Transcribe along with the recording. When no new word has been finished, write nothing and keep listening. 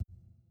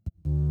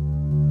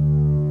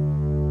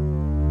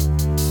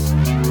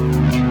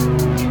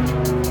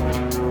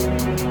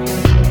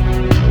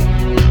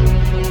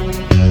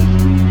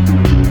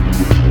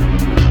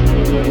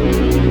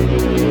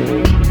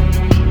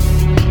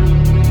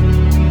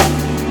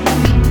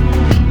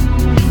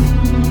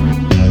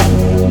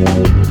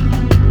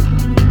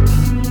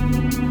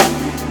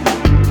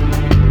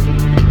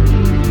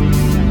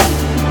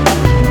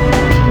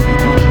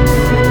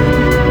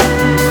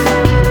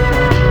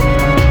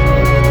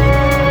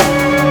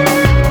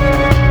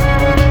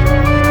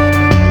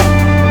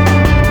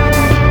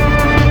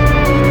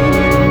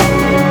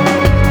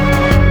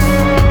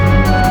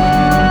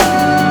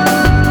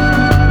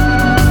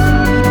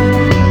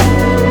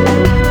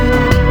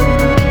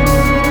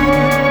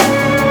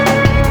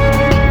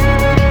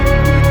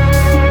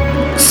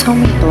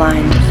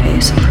blind to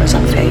face a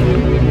present fate.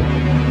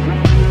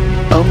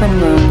 Open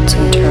wounds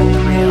and turn the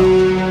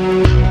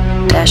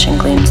reel. Dashing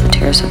gleams the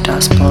tears of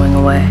dust blowing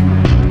away.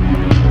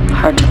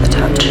 Hard to the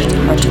touch,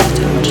 hard to the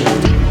touch.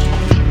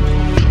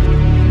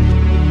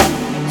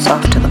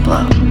 Soft to the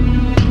blow.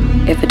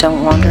 If it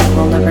don't wander,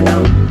 we'll never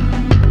know.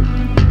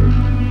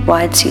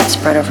 Wide seat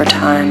spread over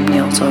time,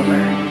 kneels over.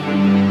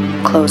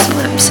 Closed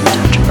lips and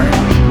touch a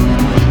burn.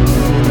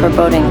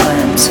 Foreboding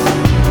glance,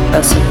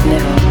 a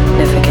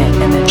significant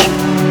image.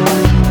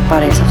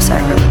 Bodies of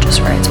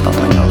sacrilegious rites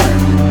bubbling over.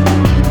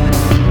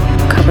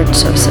 Covered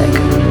so sick,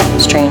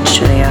 strange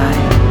to the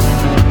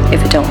eye.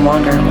 If it don't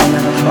wander, it will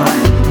never fly.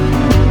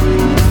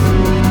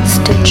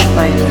 Stitch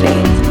my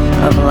faith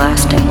of a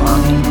lasting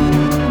longing.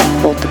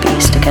 Hold the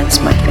beast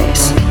against my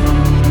face.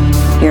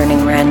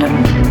 Yearning random,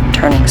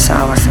 turning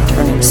sour,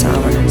 turning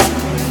sour.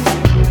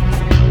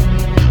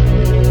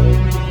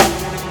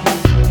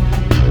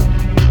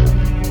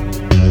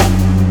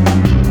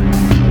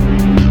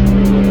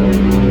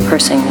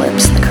 Pursing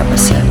lips, the cup a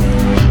sip.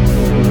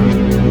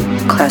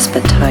 Clasp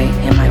it tight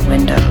in my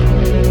window,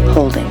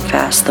 holding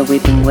fast the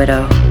weeping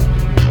widow.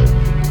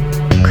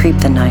 Creep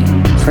the night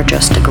for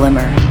just a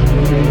glimmer,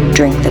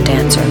 drink the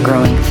dancer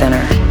growing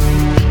thinner.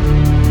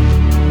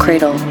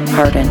 Cradle,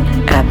 harden,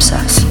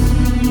 abscess.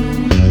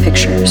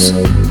 Pictures,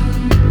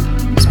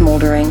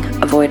 smoldering,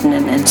 avoiding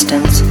an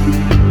instance.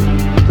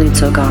 Bleed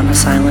so gone, a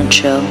silent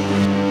chill.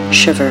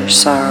 Shiver,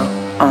 sorrow,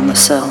 on the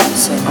sill, on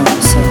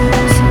the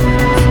sill.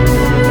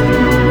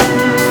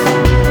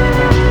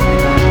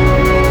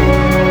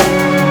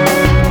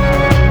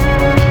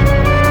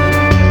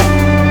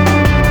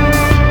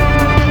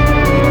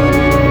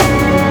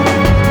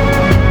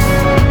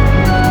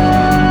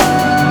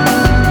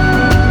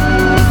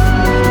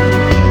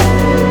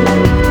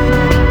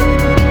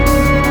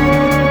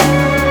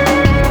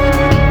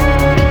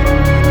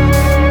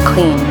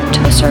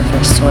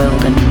 Surface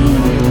soiled and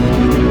mean.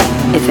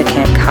 If it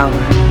can't cower,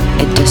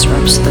 it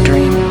disrupts the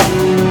dream.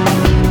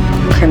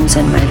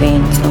 Crimson my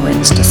veins, the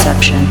wind's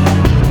deception.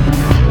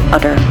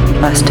 Utter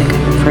plastic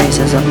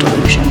phrases of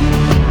delusion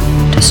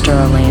to stir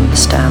a lame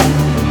stem.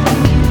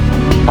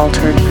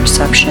 Altered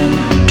perception,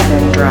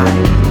 turned dry.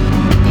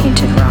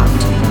 Painted rot,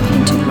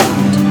 painted rot.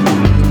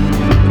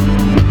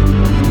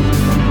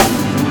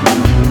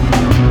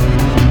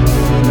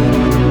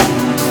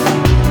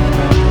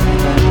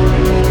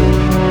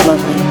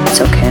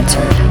 So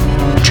cancered,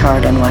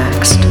 charred and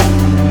waxed.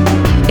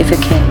 If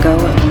it can't go,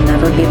 it will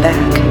never be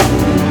back.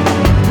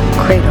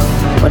 Cradle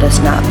what has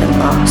not been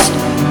lost.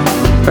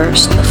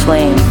 Burst the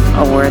flame,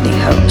 a worthy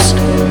host.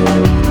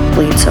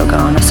 Bleed so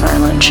gone, a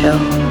silent chill.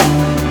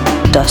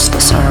 Dust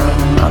the sorrow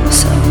on the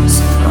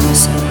sills, on the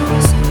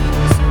sills.